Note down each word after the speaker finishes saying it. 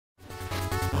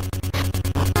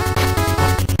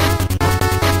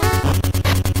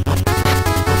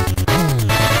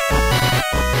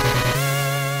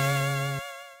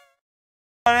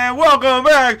and welcome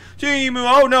back to Emu.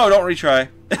 Oh no, don't retry.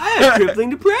 I have crippling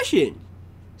depression.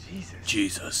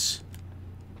 Jesus.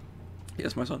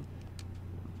 Yes, my son.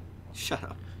 Shut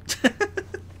up.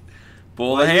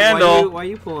 Pull the handle. Why are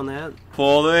you pulling that?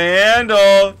 Pull the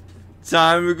handle.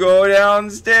 Time to go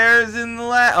downstairs in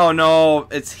the Oh no,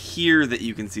 it's here that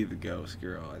you can see the ghost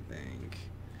girl, I think.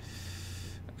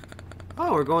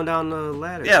 Oh, we're going down the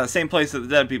ladder. Yeah, the same place that the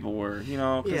dead people were, you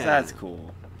know, because that's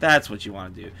cool. That's what you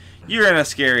want to do. You're in a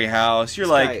scary house. You're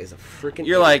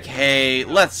like, hey,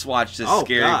 let's watch this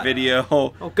scary video. Oh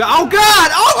god! Oh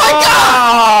god! Oh my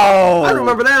god! I don't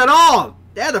remember that at all.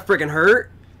 That a freaking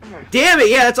hurt. Damn it!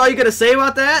 Yeah, that's all you gotta say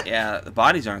about that. Yeah, the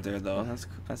bodies aren't there though. That's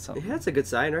something. Yeah, that's a good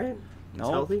sign, right?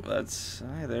 No, that's.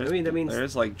 That means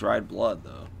there's like dried blood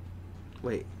though.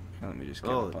 Wait. Let me just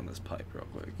get up on this pipe real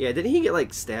quick. Yeah, didn't he get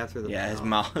like stabbed through the? Yeah, his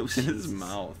mouth. It was in his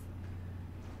mouth.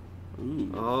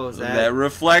 Ooh. Oh, is that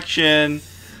reflection?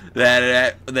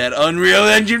 That Unreal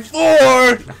Engine 4.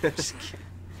 I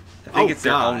think it's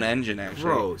their own engine actually.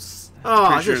 Gross.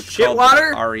 Oh, is this shit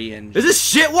water? RE engine. Is this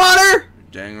shit water?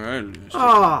 Dang right.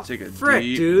 Oh, take a frick,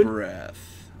 deep breath.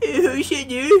 Ew, shit,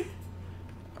 dude.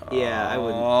 Yeah, I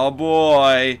would. Oh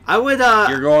boy. I would.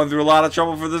 You're going through a lot of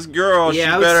trouble for this girl.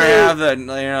 Yeah, she better have that. You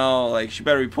know, like she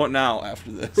better be putting out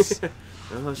after this.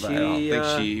 Oh, I don't think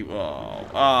she. Oh,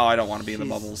 I don't want to be in the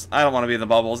bubbles. I don't want to be in the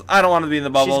bubbles. I don't want to be in the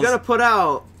bubbles. She's gonna put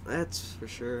out. That's for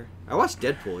sure. I watched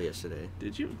Deadpool yesterday.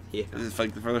 Did you? Yeah. Is it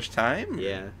like the first time?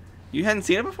 Yeah. You hadn't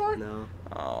seen it before? No.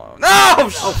 Oh no!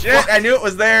 Shit! I knew it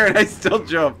was there, and I still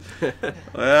jumped.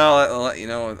 Well, I'll let you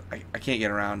know. I can't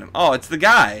get around him. Oh, it's the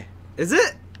guy. Is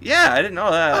it? Yeah, I didn't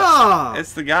know that. Oh!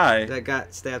 It's the guy that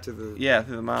got stabbed through the. Yeah,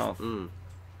 through the mouth. Mm.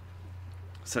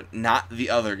 So not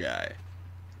the other guy.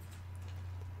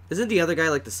 Isn't the other guy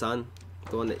like the son,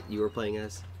 the one that you were playing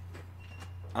as?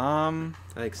 I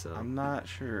think so. I'm not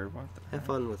sure. What the Have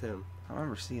fun with him. I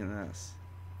remember seeing this.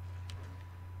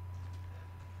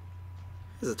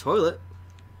 There's a toilet.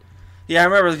 Yeah, I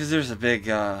remember because there's a big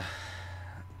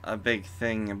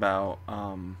thing about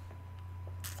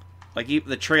like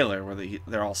the trailer where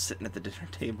they're all sitting at the dinner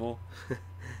table.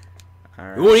 All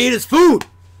right. You want to eat his food,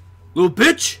 little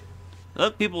bitch.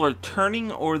 Look, people are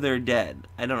turning or they're dead.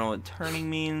 I don't know what turning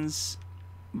means,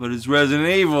 but it's Resident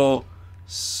Evil,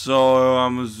 so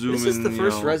I'm assuming. This is the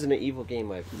first Resident Evil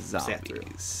game I've sat through.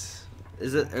 Zombies.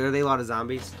 Are they a lot of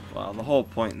zombies? Well, the whole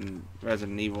point in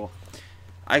Resident Evil.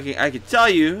 I could tell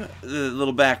you the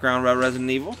little background about Resident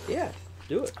Evil. Yeah,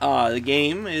 do it. The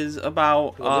game is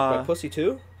about. You lick my pussy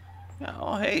too? Yeah,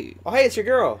 oh hey. Oh hey, it's your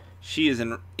girl. She is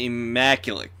an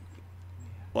immaculate,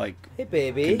 like, hey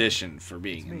baby, condition for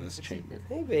being in this chamber.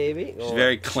 Hey baby. She's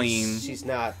very clean. She's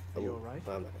not. Are you alright?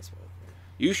 I'm not gonna smoke.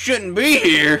 You shouldn't be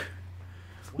here.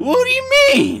 What do you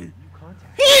mean?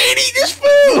 He didn't eat this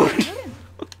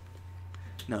food.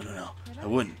 No. I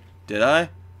wouldn't. Did I?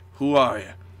 Who are you?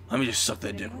 Let me just suck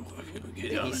that dick real quick.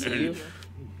 Get down there. You?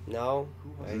 No.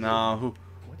 No.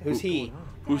 Who's he?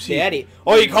 Who's he? Daddy.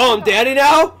 Oh, you call him Daddy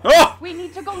now? Oh! We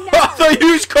need to go now. I thought you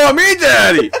used to call me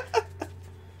Daddy.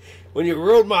 When you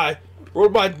rode my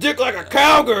dick like a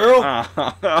cowgirl.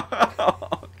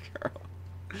 Oh, girl.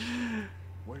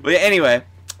 But anyway,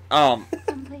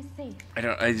 Someplace safe.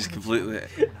 I just completely.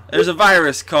 There's a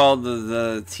virus called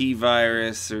the T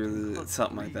virus or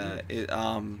something like that.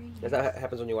 That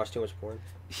happens when you watch too much porn.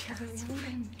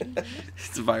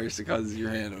 It's a virus that causes your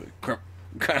hand to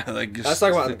kind of like. I was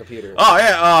talking about on the computer. Oh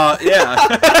yeah,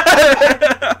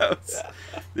 yeah.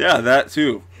 Yeah, that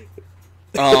too.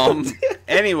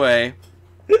 Anyway,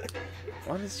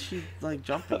 what is she like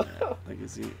jumping at? Like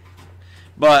is he?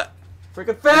 But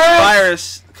freaking the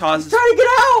virus causes. He's trying to get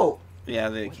out. Yeah,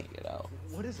 they can't get out.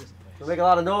 What is this? They make a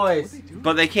lot of noise.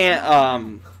 But they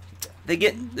can't.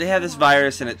 They have this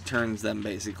virus and it turns them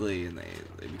basically, and they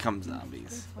become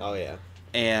zombies. Oh yeah.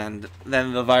 And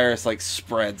then the virus like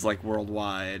spreads like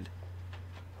worldwide.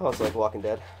 Oh, it's like Walking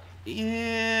Dead.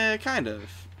 Yeah, kind of.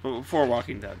 But before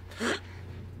Walking Dead.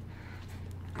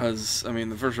 Because I mean,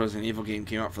 the first Resident Evil game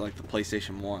came out for like the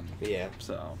PlayStation 1. Yeah.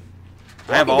 So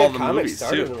I have all the movies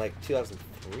started too. in like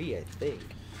 2003, I think.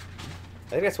 I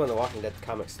think that's when the Walking Dead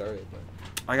comics started. But...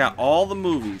 I got all the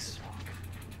movies.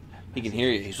 He can hear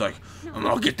you. He's like, I'm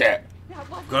gonna get that. I'm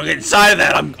gonna get inside of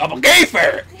that. I'm a gay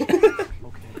ferret.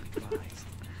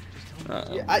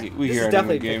 We hear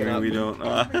definitely gaming. We don't.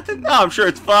 No, I'm sure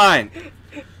it's fine.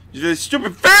 The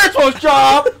stupid ferrets won't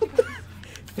stop.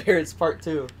 Ferrets Part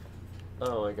 2.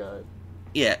 Oh my god.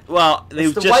 Yeah. Well,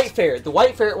 it's the white ferret. The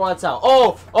white ferret wants out.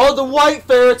 Oh, the white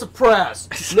ferret's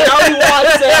oppressed. Now he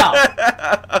wants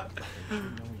out.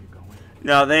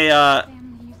 No,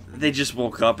 they just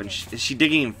woke up and is she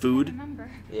digging in food?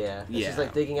 Yeah. Yeah. She's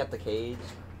like digging at the cage.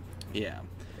 Yeah.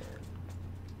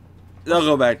 They'll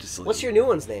go back to sleep. What's your new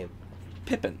one's name?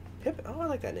 Pippin? Pippin. Oh, I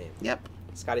like that name. Yep.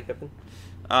 Scottie Pippen.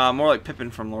 More like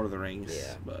Pippin from Lord of the Rings.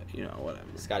 Yeah. But you know, whatever.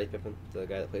 Scottie Pippen, the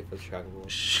guy that played for the Chicago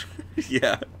Bulls.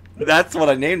 Yeah, that's what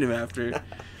I named him after.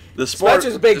 The sport.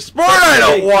 Spencer's a big. The sport I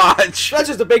don't watch.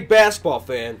 Spencer's a big basketball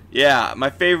fan. Yeah, my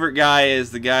favorite guy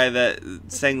is the guy that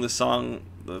sang the song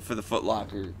for the Foot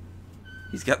Locker.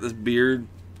 He's got this beard.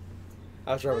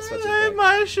 I was wrong Spencer's Let back.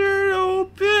 my shirt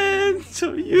open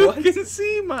so you What? can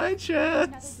see my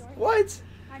chest. What?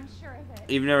 I'm sure of it.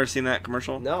 You've never seen that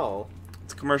commercial? No.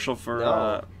 It's a commercial for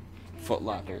No. Foot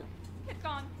Locker, It's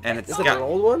gone. and it's Is it got an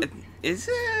old one? Is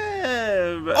it?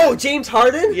 Oh, James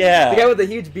Harden? Yeah. The guy with the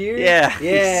huge beard? Yeah.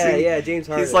 Yeah, See, yeah, James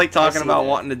Harden. He's like talking I've seen about that.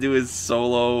 wanting to do his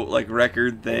solo like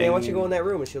record thing. Hey, man, why don't you go in that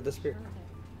room and she'll disappear?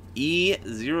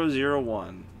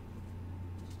 E001.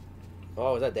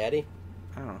 Oh, is that Daddy?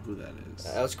 I don't know who that is.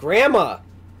 That was Grandma.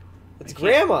 It's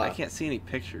Grandma. I can't see any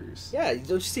pictures. Yeah, don't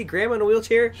you see Grandma in a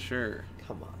wheelchair? Sure.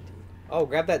 Come on, dude. Oh,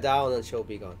 grab that doll and then she'll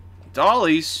be gone.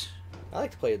 Dollies. I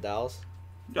like to play with dolls.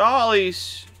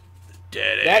 Dollies.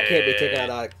 That can't be taken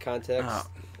out of context Oh.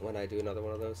 when I do another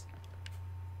one of those.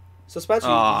 So, Spencer,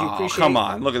 did you Oh, appreciate... come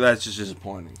on. Look at that. It's just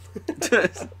disappointing.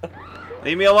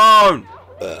 Leave me alone.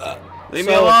 Leave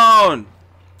me So- alone.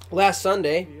 Last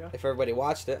Sunday, if everybody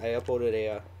watched it, I uploaded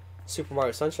a Super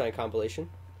Mario Sunshine compilation.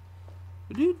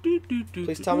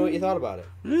 Please tell me what you thought about it.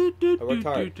 I worked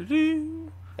hard.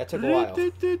 That took a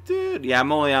while. Yeah,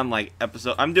 I'm only on like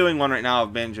episode. I'm doing one right now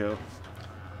of Banjo,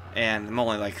 and I'm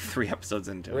only like 3 episodes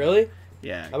into it. Really?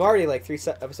 Yeah. I'm already like 3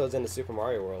 episodes into Super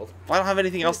Mario World. I don't have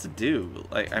anything else to do.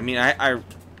 Like, I mean, I've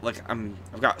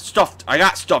got stuff. I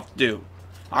got stuff to do.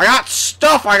 I got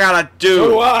stuff I gotta do. So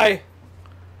do I.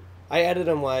 I edit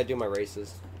them while I do my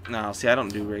races. No, see, I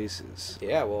don't do races.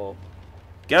 Yeah, well,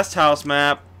 Guest house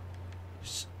map.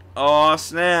 Oh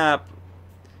snap!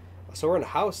 so we're in a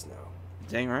house now.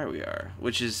 Dang right we are.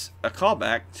 Which is a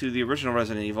callback to the original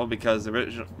Resident Evil, because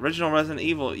the original Resident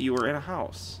Evil, you were in a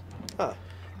house. Huh.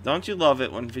 Don't you love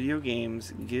it when video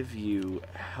games give you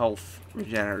health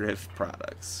regenerative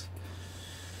products?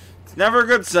 It's never a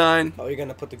good sign. Oh, you're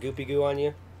gonna put the goopy goo on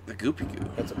you? The goopy goo.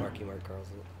 That's what Marky Mark calls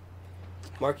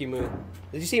it. Marky Moo.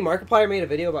 Did you see Markiplier made a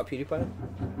video about PewDiePie?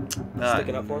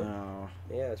 Sticking up for him? No.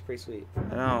 Yeah, it's pretty sweet.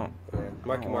 I don't. Yeah.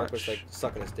 Marky don't Mark was watch. like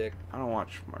sucking his dick. I don't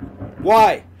watch Markiplier.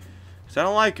 Why? Because I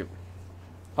don't like him.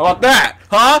 How about that?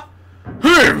 Huh?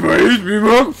 Hey, everybody, it's me,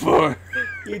 Markiplier.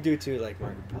 You do too, like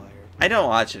Markiplier. I don't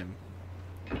watch him.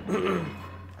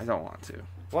 I don't want to.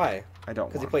 Why? I don't.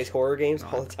 Because he want plays to. horror games No,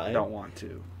 all the time. I don't want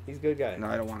to. He's a good guy. No,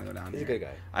 I don't want to go down He's here. a good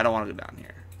guy. I don't want to go down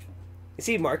here. You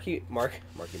see, Marky Mark.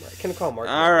 Can I call him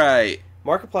Marky? All right.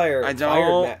 Markiplier I fired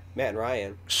don't- Matt and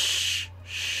Ryan. Shh.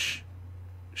 Shh.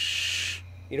 Shh.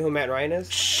 You know who Matt and Ryan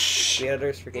is? Shh. The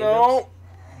editors for Game No.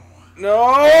 No.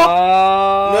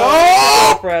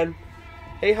 Oh, No. friend.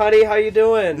 Hey, honey, how you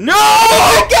doing? No.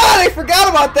 Oh my God, I forgot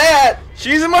about that.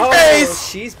 She's in my Oh, face.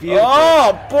 she's beautiful.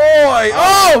 Oh boy.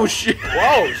 Oh shit.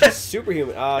 Whoa, she's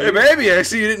superhuman. Hey baby, I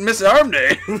see you didn't miss an arm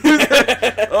day.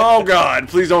 Oh God,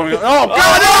 please don't. Oh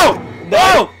God, no!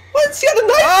 No! What's she got a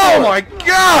knife Oh for? my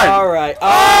God! All right.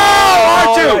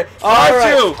 Oh, R2!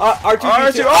 R2. R2!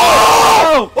 R2.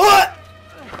 Oh! What?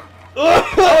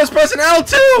 I was pressing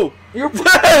L2! You're. Mia!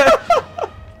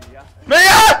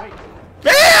 Oh,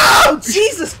 Mia!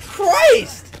 Jesus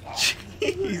Christ!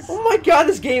 Jeez. Oh my God,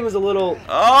 this game is a little.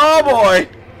 Oh boy!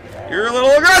 You're a little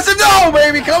aggressive. No,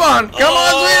 baby, come on, come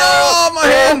on, sweetheart! Oh, my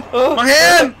hand, my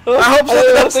hand! I hope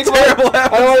something else terrible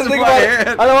happens I don't want to to think my about it.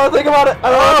 hand. I don't want to think about it. I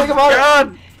don't want to think about it.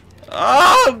 God!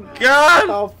 Oh God!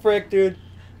 Oh frick, dude.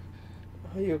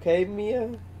 Are you okay,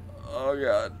 Mia? Oh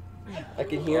God! I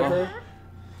can hear her.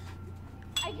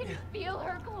 I can feel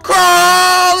her cold.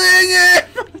 Crawling in.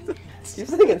 She's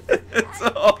singing. It's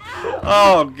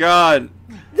oh God!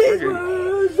 This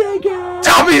was a guy.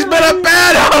 Tommy's been a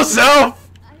badass elf.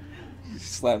 She's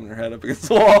slamming her head up against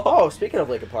the wall. Oh, speaking of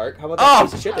Linkin Park, how about that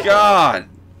piece of shit? Oh God!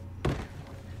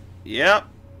 Yep.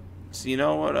 So you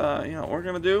know what? We're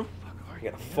gonna do.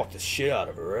 You're gonna fuck the shit out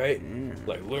of her, right?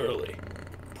 Like literally.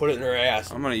 Put it in her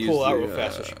ass. I'm gonna pull use it out the, real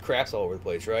fast so she craps all over the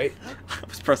place, right? I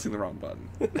was pressing the wrong button.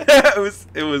 It was.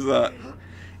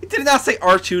 It did not say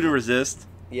R2 to resist.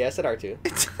 Yeah, I said R2.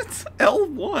 It's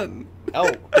L1.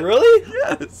 Oh, really?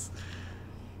 Yes.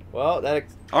 Well, that.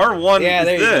 R1 Yeah, is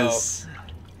there you this.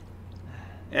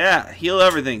 Yeah, heal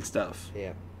everything stuff.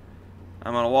 Yeah.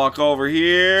 I'm gonna walk over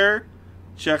here,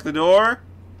 check the door,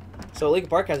 So Linkin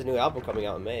Park has a new album coming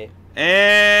out in May.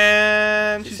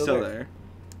 and she's still still there.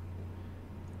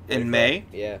 there. In May?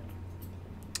 Yeah.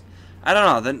 I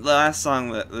don't know. The last song,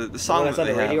 the song That's that on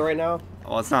the they radio have, right now.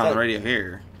 well, it's not on the radio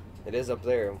here. It is up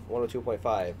there.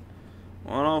 102.5.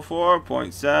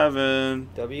 104.7.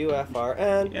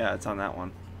 WFRN. Yeah, it's on that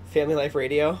one. Family Life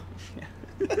Radio.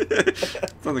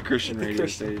 It's on the Christian The radio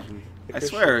Christian- station. the I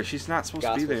Christian swear, she's not supposed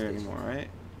to be gospel there station. anymore, right?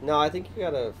 No, I think you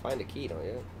gotta find a key, don't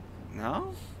you?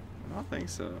 No? I don't think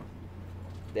so.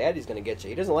 Daddy's gonna get you.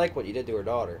 He doesn't like what you did to her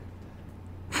daughter.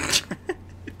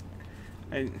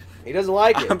 He doesn't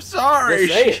like it. I'm sorry.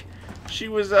 Just say it. She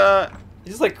was,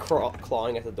 He's just like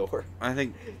clawing at the door. I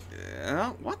think,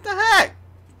 what the heck?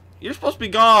 You're supposed to be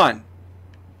gone.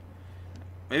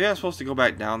 Maybe I'm supposed to go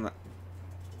back down the...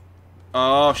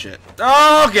 Oh, shit.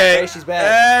 Oh, okay. Hey, she's back.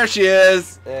 There she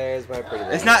is. There's my pretty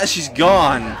lady. It's not that she's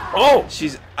gone. Oh!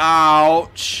 She's...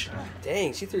 Ouch.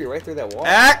 Dang, she threw you right through that wall.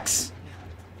 Axe!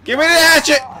 Give me the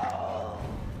hatchet!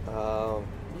 You're not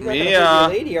gonna be a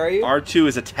lady, are you? R2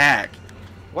 is attack.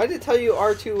 Why did it tell you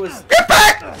R2 was... Get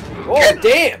back! Oh, Get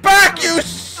damn! back, you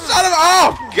son of a...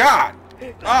 Oh, God.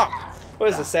 Oh. What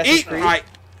is this, Assassin's Eat Creed? my...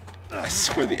 I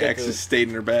swear the X is stayed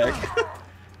in her bag.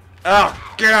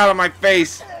 Oh, get out of my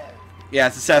face. Yeah,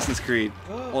 it's Assassin's Creed.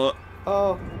 Well,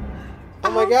 Oh.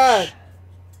 Oh my god.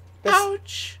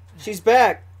 ouch. She's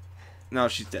back. No,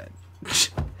 she's dead.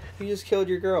 You just killed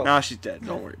your girl. No, she's dead.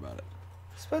 Don't worry about it.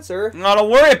 Spencer. No, don't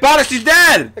worry about it. She's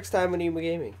dead. Next time when you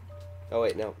gaming. Oh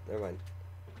wait, no, never mind.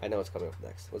 I know what's coming up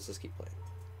next. Let's just keep playing.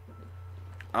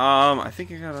 I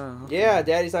think I gotta... Yeah,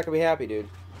 Daddy's not gonna be happy, dude.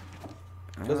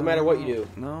 Doesn't matter what you do.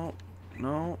 No,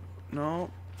 no, no.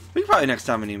 We can probably next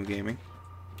time in Emo Gaming.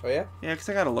 Oh yeah? Yeah, because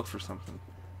I gotta look for something.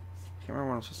 Can't remember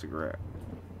what I'm supposed to grab.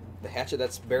 The hatchet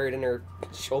that's buried in her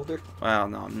shoulder. Well,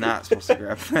 no, I'm not supposed to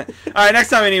grab that. All right, next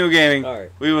time in Emo Gaming. All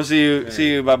right. We will see you.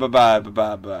 See you. Bye, bye, bye, bye,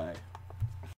 bye, bye.